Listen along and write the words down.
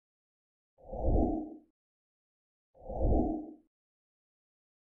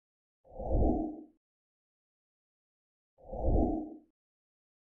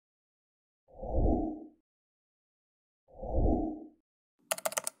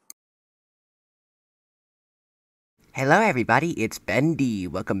Hello everybody, it's Bendy.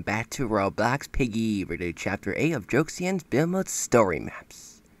 Welcome back to Roblox Piggy. We're doing Chapter 8 of Joexian's Build Mode Story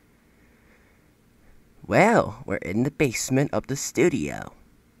Maps. Well, we're in the basement of the studio.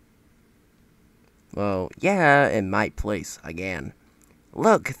 Well, yeah, in my place, again.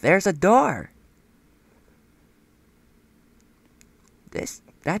 Look, there's a door!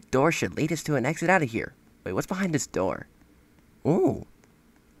 That door should lead us to an exit out of here. Wait, what's behind this door? Ooh.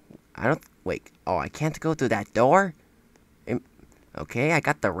 Wait, oh, I can't go through that door? Okay, I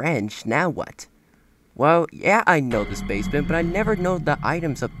got the wrench, now what? Well, yeah, I know this basement, but I never know the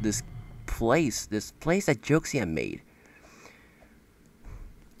items of this place that Joexian made.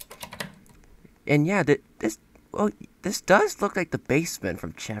 And yeah, this does look like the basement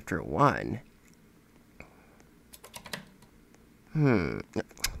from Chapter 1.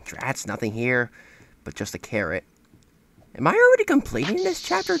 Drat's nothing here, but just a carrot. Am I already completing this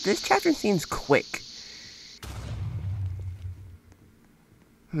chapter? This chapter seems quick.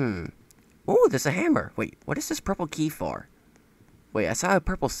 Ooh, there's a hammer. Wait, what is this purple key for? Wait, I saw a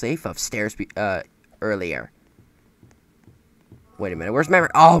purple safe upstairs earlier. Wait a minute, where's memory?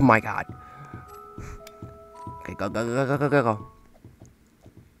 Oh my god. Okay, go.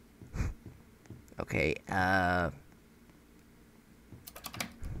 Okay,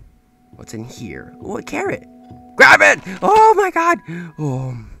 what's in here? Ooh, a carrot. Grab it! Oh my god!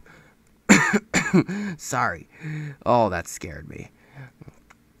 Oh. Sorry. Oh, that scared me.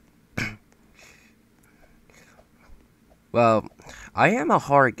 Well, I am a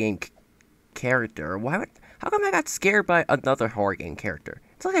horror game character. How come I got scared by another horror game character?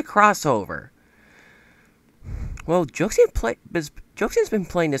 It's like a crossover. Well, Joexian's been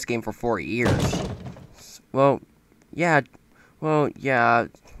playing this game for 4 years. Oh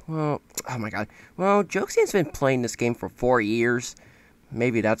my god. Well, Joexian's been playing this game for 4 years.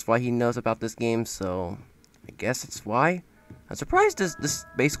 Maybe that's why he knows about this game, so I guess that's why. I'm surprised this is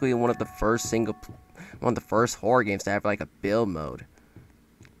basically one of the first horror games to have like a build mode.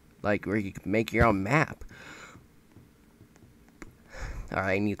 Like where you can make your own map.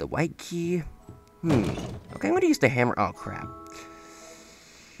 Alright, I need the white key. Okay, I'm gonna use the hammer. Oh crap.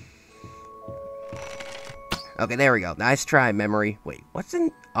 Okay, there we go. Nice try, memory. Wait, what's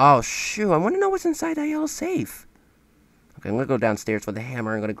in... Oh, shoot. I want to know what's inside that yellow safe. Okay, I'm gonna go downstairs with the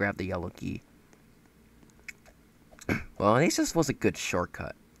hammer. I'm gonna grab the yellow key. Well, at least this was a good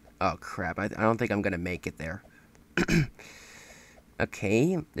shortcut. Oh, crap. I don't think I'm gonna make it there.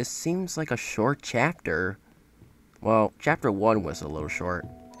 Okay, this seems like a short chapter. Well, chapter 1 was a little short.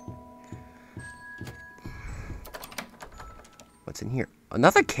 What's in here?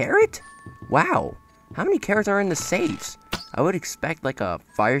 Another carrot? Wow. How many carrots are in the safes? I would expect like a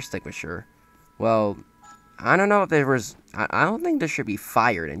fire extinguisher. Well, I don't know if there was... I don't think there should be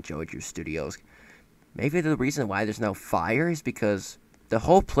fire in Joexian Studios. Maybe the reason why there's no fire is because the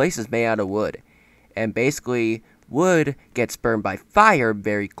whole place is made out of wood. And basically, wood gets burned by fire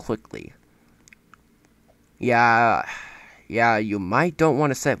very quickly. Yeah, you might don't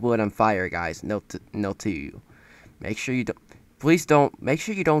want to set wood on fire, guys. Note to you. Make sure you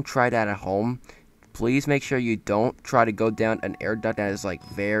don't try that at home. Please make sure you don't try to go down an air duct that is like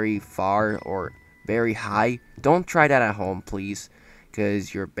very far or very high. Don't try that at home, please.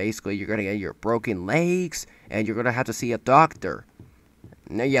 Because you're gonna get your broken legs and you're gonna have to see a doctor.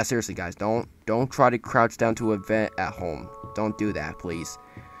 No, yeah, seriously guys, don't try to crouch down to a vent at home. Don't do that, please.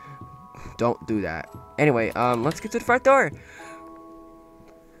 Don't do that. Anyway, let's get to the front door.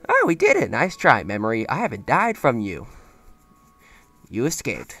 Oh, we did it. Nice try, memory. I haven't died from you. You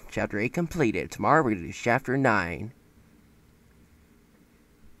escaped. Chapter 8 completed. Tomorrow we're going to do Chapter 9.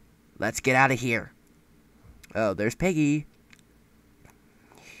 Let's get out of here. Oh, there's Piggy.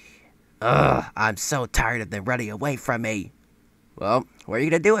 Ugh, I'm so tired of them running away from me. Well, what are you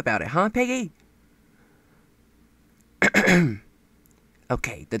going to do about it, huh, Piggy?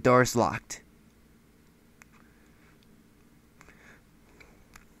 Okay, the door's locked.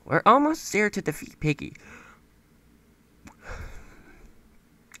 We're almost there to defeat Piggy.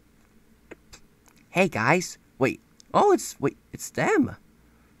 Hey guys, wait, it's them.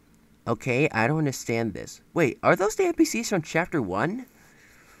 Okay, I don't understand this. Wait, are those the NPCs from Chapter 1?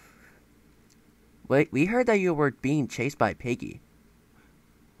 Wait, we heard that you were being chased by Piggy.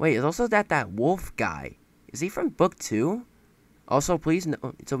 Wait, is also that wolf guy. Is he from Book 2? Also, please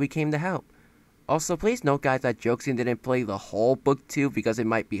note, so we came to help. Also, please note, guys, that Joexian didn't play the whole Book 2 because it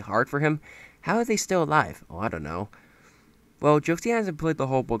might be hard for him. How are they still alive? Oh, I don't know. Well, Joexian hasn't played the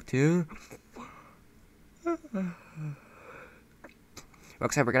whole Book 2.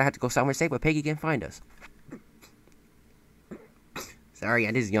 Roxanne, we're gonna have to go somewhere safe where Piggy can't find us. Sorry,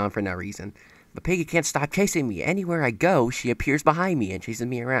 I just yawned for no reason. But Piggy can't stop chasing me. Anywhere I go, she appears behind me and chases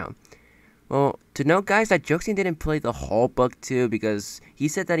me around. Well, to note, guys, that Joexian didn't play the whole book too because he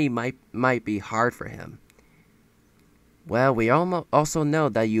said that he might be hard for him. Well, we also know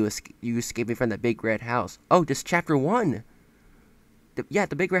that you escaped me from the big red house. Oh, this chapter 1. Yeah,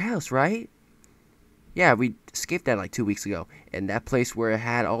 the big red house, right? Yeah, we escaped that like 2 weeks ago. And that place where it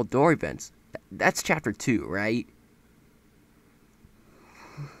had all door events. That's chapter 2, right?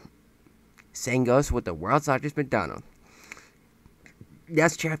 Same goes with the world's largest McDonald's.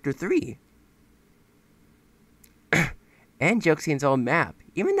 That's chapter 3. And Joexian's old map.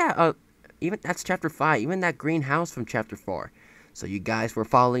 Even that's chapter 5. Even that green house from chapter 4. So you guys were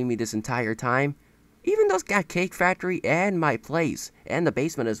following me this entire time? Even those got cake factory and my place. And the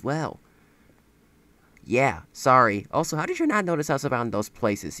basement as well. Yeah, sorry. Also, how did you not notice us around those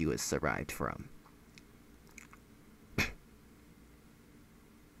places you was arrived from?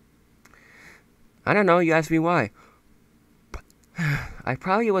 I don't know, you asked me why. I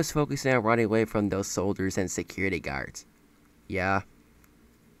probably was focusing on running away from those soldiers and security guards. Yeah.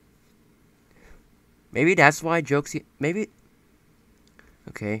 Maybe that's why Joexian... Maybe...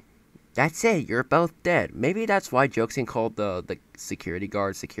 Okay. That's it, you're both dead. Maybe that's why Joexian called the security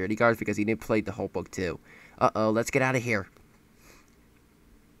guards because he didn't play the whole book too. Uh-oh, let's get out of here.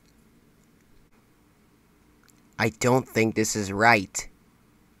 I don't think this is right.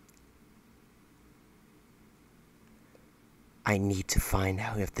 I need to find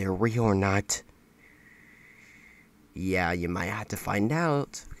out if they're real or not. Yeah, you might have to find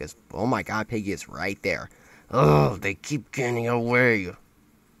out. Because, oh my god, Piggy is right there. Oh, they keep getting away.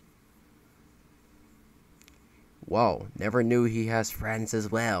 Whoa, never knew he has friends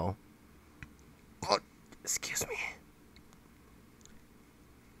as well. Oh, excuse me.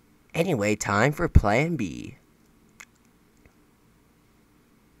 Anyway, time for plan B.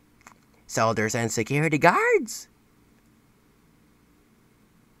 Soldiers and security guards.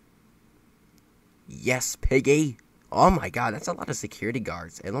 Yes, Piggy. Oh my god, that's a lot of security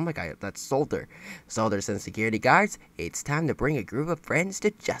guards. And oh my god, that's soldiers and security guards. It's time to bring a group of friends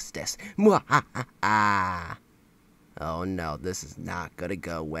to justice. Mwahaha. Oh no, this is not gonna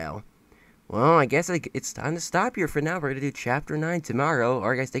go well. Well, I guess it's time to stop here for now. We're gonna do chapter 9 tomorrow.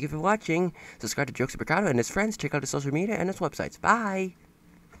 Alright guys, thank you for watching. Subscribe to Joexian Mercados and his friends. Check out his social media and his websites. Bye!